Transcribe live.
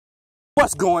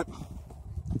What's going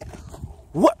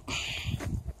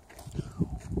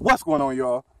on,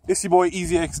 y'all? It's your boy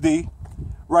Easy XD.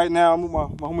 Right now I'm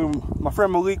with my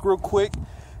friend Malik real quick,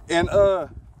 and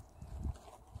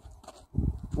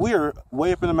we are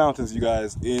way up in the mountains, you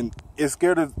guys, and as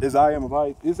scared as I am of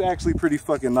heights, it's actually pretty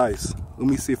fucking nice. Let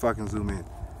me see if I can zoom in.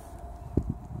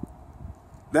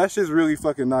 That's just really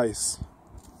fucking nice.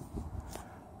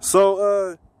 So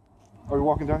are we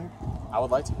walking down here? I would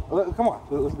like to. Come on,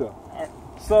 let's go. All right.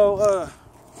 So,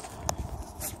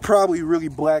 it's probably really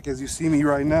black as you see me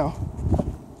right now.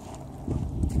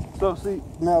 So, see,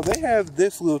 now they have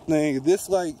this little thing. This,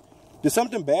 like, did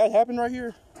something bad happen right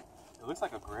here? It looks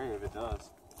like a grave, it does.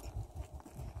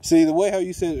 See, the way how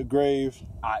you said a grave.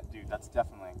 Dude, that's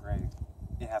definitely a grave.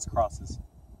 It has crosses.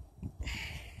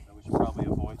 So we should probably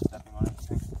avoid stepping on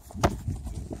anything.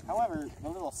 However, the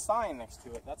little sign next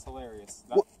to it, that's hilarious.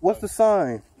 What's the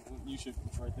sign? You should,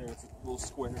 right there, it's a little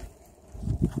square.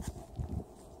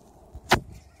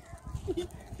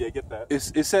 Yeah, get that.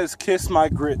 It says "kiss my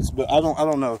grits," but I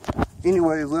don't know.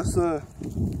 Anyways, let's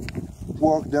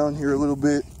walk down here a little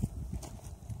bit.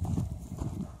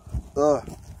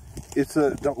 It's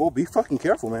be fucking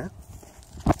careful, man.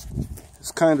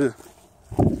 It's kind of.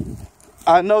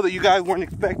 I know that you guys weren't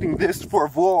expecting this for a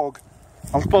vlog.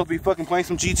 I'm supposed to be fucking playing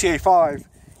some GTA 5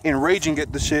 and raging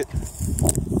at the shit,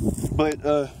 but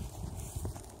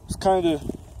it's kind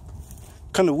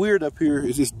of weird up here.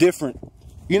 It's just different.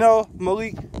 You know,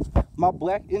 Malik, my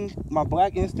black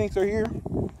instincts are here,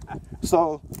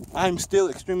 so I'm still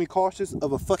extremely cautious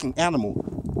of a fucking animal.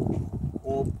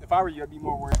 Well, if I were you, I'd be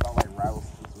more worried about like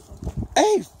rattlesnakes or something.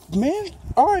 Hey, man,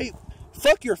 all right,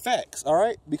 fuck your facts, all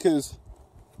right, because.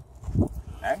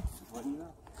 Hey, just letting you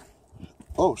know.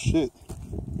 Oh shit.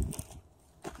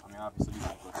 I mean, obviously we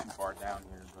don't go too far down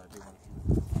here, but I do want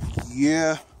to see.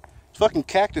 Yeah, fucking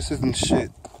cactuses and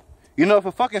shit. You know, if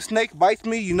a fucking snake bites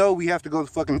me, you know we have to go to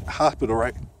the fucking hospital,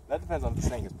 right? That depends on if the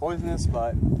snake is poisonous,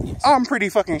 but yes. I'm pretty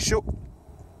fucking sure.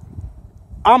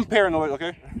 I'm paranoid,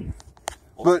 okay?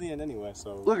 Well, but it's the end anyway,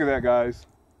 so look at that, guys.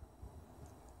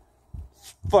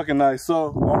 Fucking nice.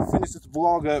 So I'll finish this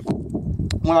vlog up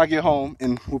when I get home,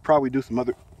 and we'll probably do some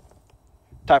other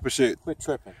type of shit. Quit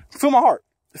tripping. Feel my heart.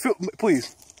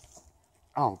 Please.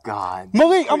 Oh God.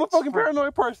 Malik, I'm a fucking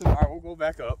paranoid person. All right, we'll go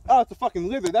back up. Oh, it's a fucking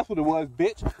lizard. That's what it was,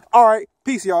 bitch. All right.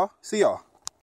 Peace, y'all. See y'all.